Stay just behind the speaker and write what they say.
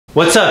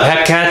What's up,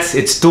 Hepcats?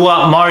 It's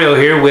Duop Mario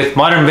here with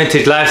Modern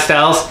Vintage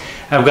Lifestyles.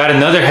 I've got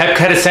another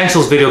Hepcat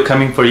Essentials video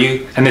coming for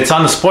you, and it's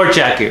on the sport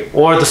jacket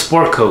or the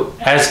sport coat,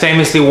 as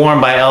famously worn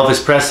by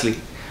Elvis Presley.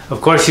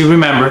 Of course, you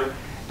remember,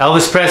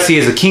 Elvis Presley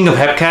is the king of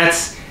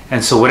Hepcats,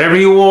 and so whatever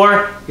you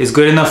wore is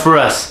good enough for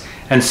us.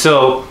 And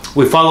so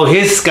we follow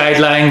his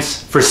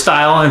guidelines for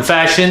style and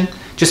fashion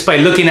just by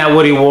looking at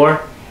what he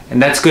wore,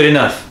 and that's good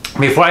enough.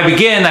 Before I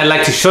begin, I'd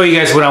like to show you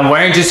guys what I'm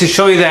wearing, just to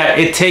show you that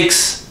it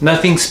takes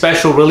nothing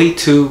special really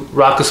to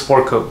rock a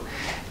sport coat.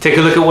 Take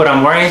a look at what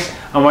I'm wearing.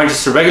 I'm wearing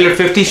just a regular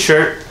 50s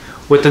shirt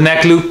with the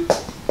neck loop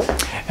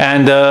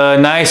and a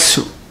nice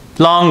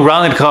long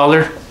rounded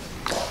collar.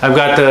 I've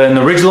got an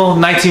original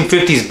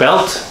 1950s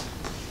belt.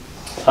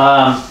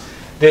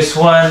 This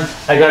one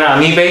I got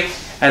on eBay,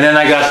 and then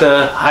I got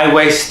the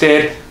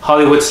high-waisted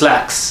Hollywood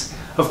slacks.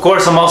 Of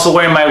course, I'm also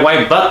wearing my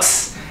white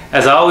bucks,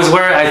 as I always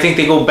wear. I think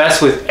they go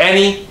best with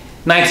any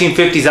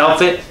 1950s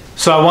outfit.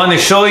 So I want to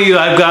show you,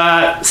 I've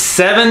got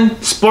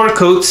 7 sport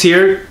coats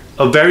here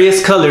of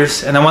various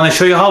colors, and I want to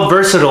show you how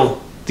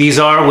versatile these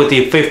are with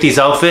the 50s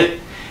outfit.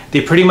 They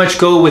pretty much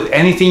go with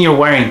anything you're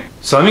wearing.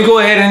 So let me go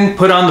ahead and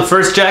put on the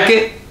first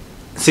jacket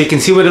so you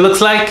can see what it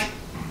looks like.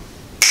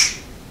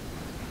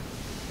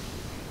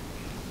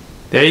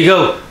 There you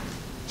go.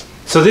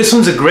 So this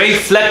one's a gray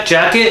fleck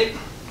jacket.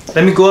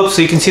 Let me go up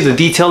so you can see the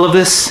detail of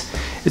this.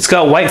 It's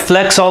got white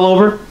flecks all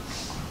over.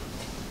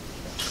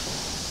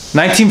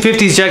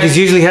 1950s jackets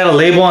usually had a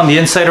label on the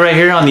inside right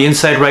here, on the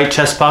inside right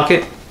chest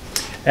pocket.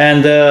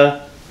 And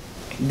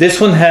this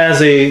one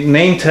has a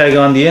name tag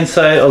on the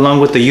inside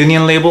along with the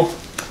Union label.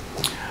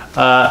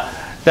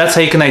 That's how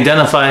you can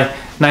identify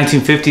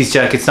 1950s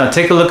jackets. Now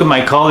take a look at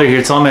my collar here,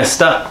 it's all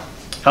messed up.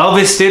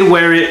 Elvis did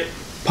wear it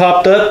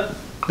popped up,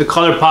 the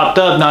collar popped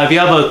up. Now if you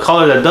have a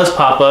collar that does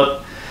pop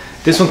up,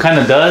 this one kind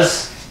of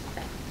does.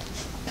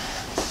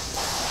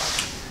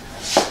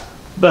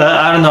 But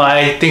I don't know,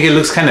 I think it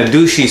looks kind of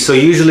douchey. So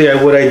usually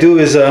what I do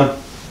is, not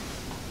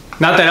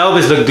that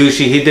Elvis looked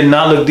douchey, he did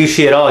not look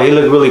douchey at all, he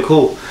looked really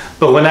cool.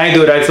 But when I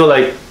do it, I feel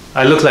like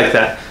I look like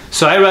that.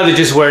 So I'd rather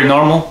just wear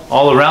normal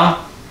all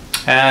around.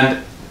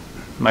 And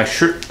my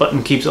shirt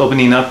button keeps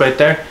opening up right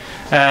there.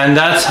 And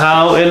that's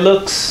how it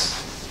looks.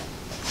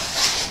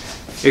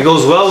 It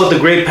goes well with the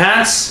gray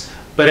pants,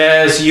 but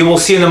as you will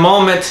see in a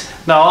moment,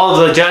 now all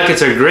the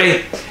jackets are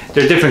gray.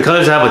 They're different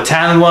colors. I have a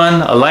tan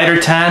one, a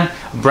lighter tan,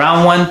 a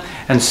brown one.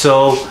 And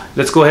so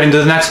let's go ahead and do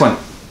the next one.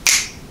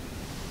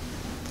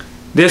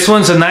 This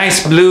one's a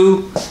nice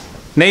blue,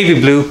 navy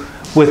blue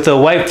with a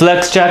white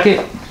flex jacket.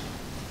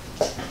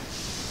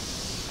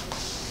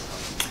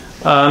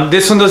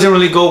 This one doesn't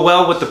really go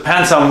well with the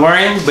pants I'm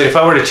wearing, but if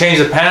I were to change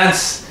the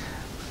pants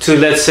to,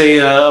 let's say,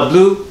 a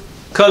blue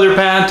color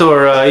pant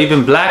or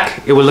even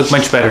black, it would look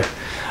much better.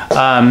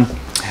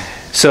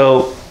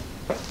 So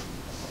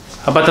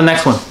how about the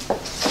next one?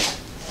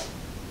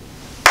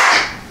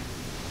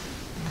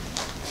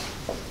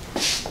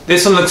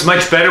 This one looks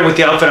much better with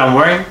the outfit I'm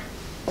wearing.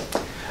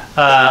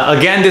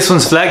 Again, this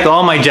one's flecked.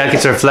 All my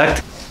jackets are flecked.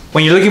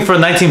 When you're looking for a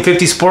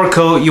 1950s sport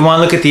coat, you want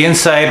to look at the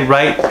inside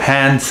right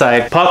hand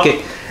side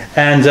pocket.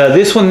 And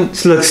this one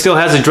still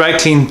has a dry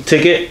clean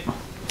ticket.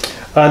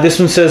 This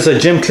one says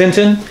Jim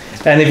Clinton.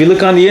 And if you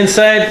look on the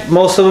inside,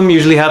 most of them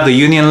usually have the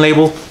Union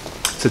label.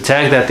 It's a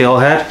tag that they all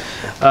had.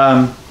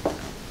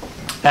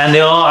 And they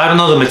all, I don't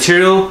know the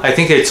material, I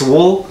think it's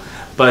wool,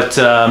 but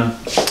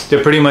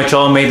they're pretty much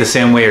all made the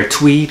same way, or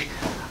tweed.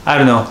 I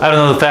don't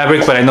know the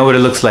fabric, but I know what it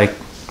looks like.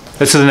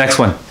 Let's do the next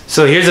one.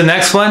 So here's the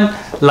next one,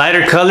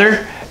 lighter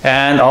color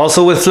and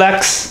also with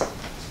flex.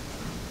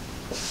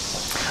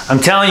 I'm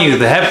telling you,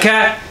 the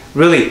Hepcat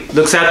really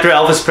looks after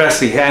Elvis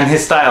Presley and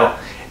his style.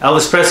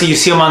 Elvis Presley, you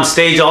see him on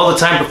stage all the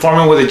time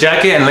performing with a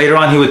jacket, and later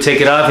on he would take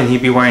it off and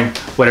he'd be wearing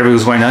whatever he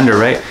was wearing under,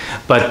 right?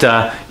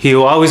 But he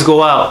will always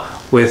go out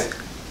with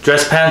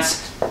dress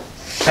pants,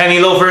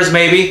 penny loafers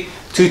maybe,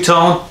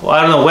 two-tone, well,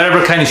 I don't know,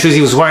 whatever kind of shoes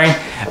he was wearing,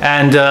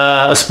 and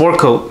a sport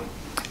coat.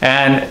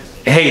 And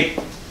hey,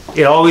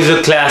 it always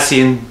looked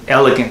classy and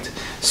elegant.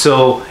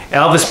 So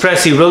Elvis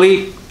Presley,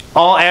 really,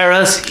 all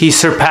eras, he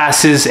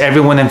surpasses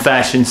everyone in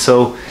fashion.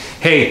 So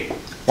hey,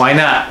 why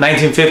not?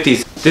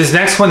 1950s. This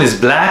next one is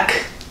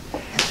black,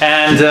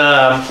 and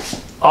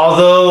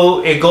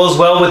although it goes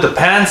well with the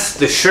pants,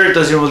 the shirt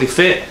doesn't really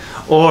fit.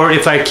 Or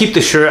if I keep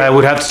the shirt, I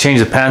would have to change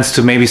the pants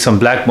to maybe some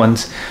black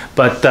ones.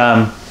 But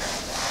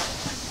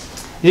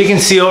you can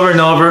see over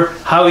and over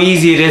how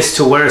easy it is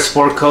to wear a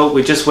sport coat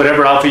with just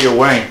whatever outfit you're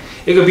wearing.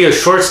 It could be a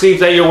short sleeve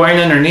that you're wearing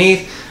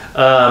underneath,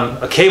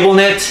 a cable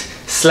knit,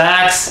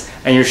 slacks,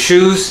 and your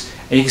shoes,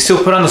 and you can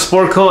still put on the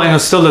sport coat and it'll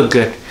still look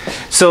good.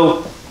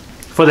 So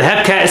for the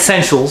Hepcat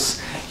Essentials,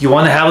 you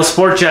want to have a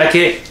sport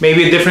jacket,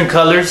 maybe in different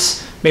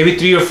colors, maybe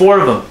 3 or 4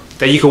 of them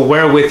that you can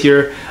wear with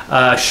your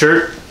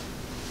shirt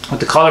with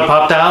the collar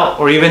popped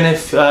out, or even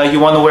if you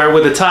want to wear it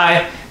with a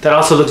tie, that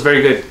also looks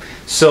very good.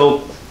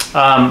 So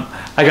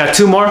I got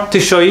 2 more to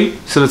show you,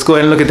 so let's go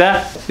ahead and look at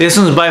that. This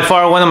one's by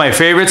far one of my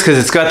favorites because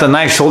it's got the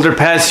nice shoulder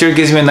pads here. It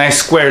gives me a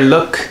nice square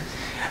look.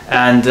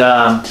 And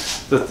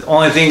the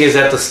only thing is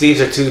that the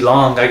sleeves are too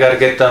long. I gotta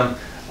get them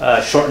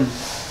shortened.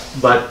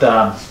 But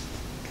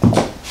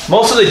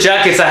most of the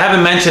jackets, I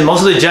haven't mentioned,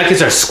 most of the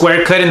jackets are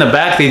square cut in the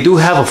back. They do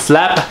have a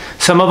flap,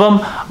 some of them,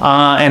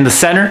 in the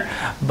center.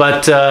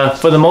 But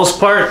for the most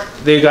part,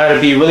 they got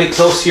to be really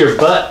close to your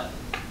butt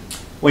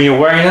when you're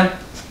wearing them.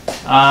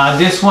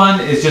 This one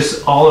is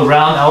just all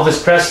around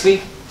Elvis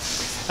Presley.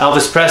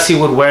 Elvis Presley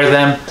would wear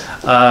them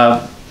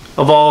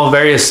of all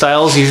various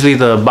styles, usually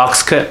the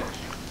box cut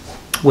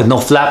with no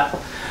flap.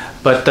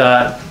 But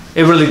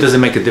it really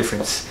doesn't make a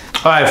difference.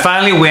 All right,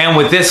 finally we end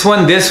with this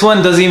one. This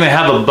one doesn't even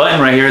have a button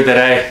right here that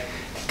I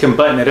can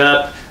button it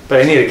up,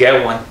 but I need to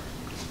get one.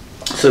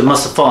 So it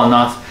must have fallen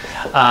off.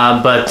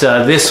 But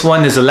this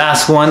one is the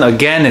last one.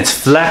 Again, it's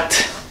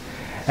flecked.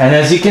 And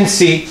as you can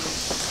see,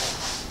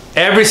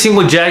 every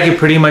single jacket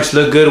pretty much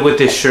look good with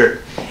this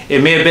shirt.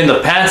 It may have been the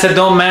pants that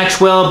don't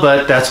match well,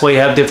 but that's why you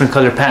have different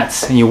color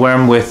pants. And you wear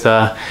them with,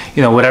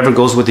 you know, whatever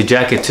goes with the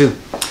jacket too.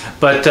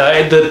 But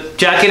the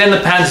jacket and the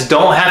pants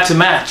don't have to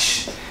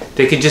match.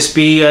 They could just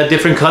be a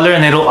different color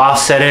and it'll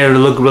offset it. It'll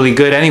look really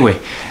good anyway.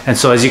 And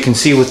so as you can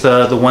see with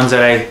the ones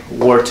that I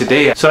wore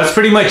today. So that's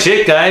pretty much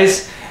it,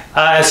 guys.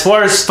 As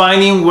far as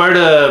finding where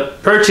to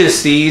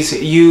purchase these,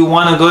 you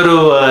want to go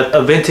to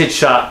a vintage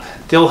shop.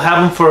 They'll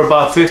have them for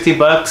about 50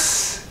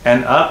 bucks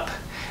and up,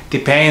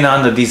 depending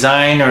on the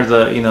design or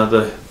the, you know,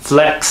 the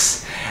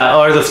flex.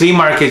 Or the flea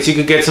markets, you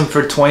could get some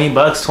for 20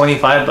 bucks,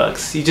 25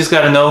 bucks. You just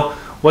got to know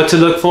what to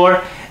look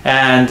for.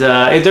 And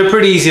they're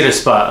pretty easy to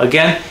spot.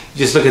 Again, you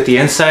just look at the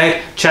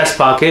inside chest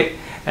pocket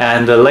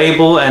and the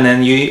label, and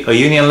then a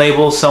Union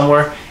label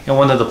somewhere in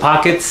one of the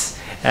pockets.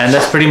 And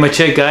that's pretty much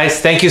it, guys.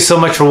 Thank you so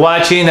much for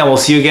watching, and we'll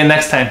see you again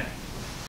next time.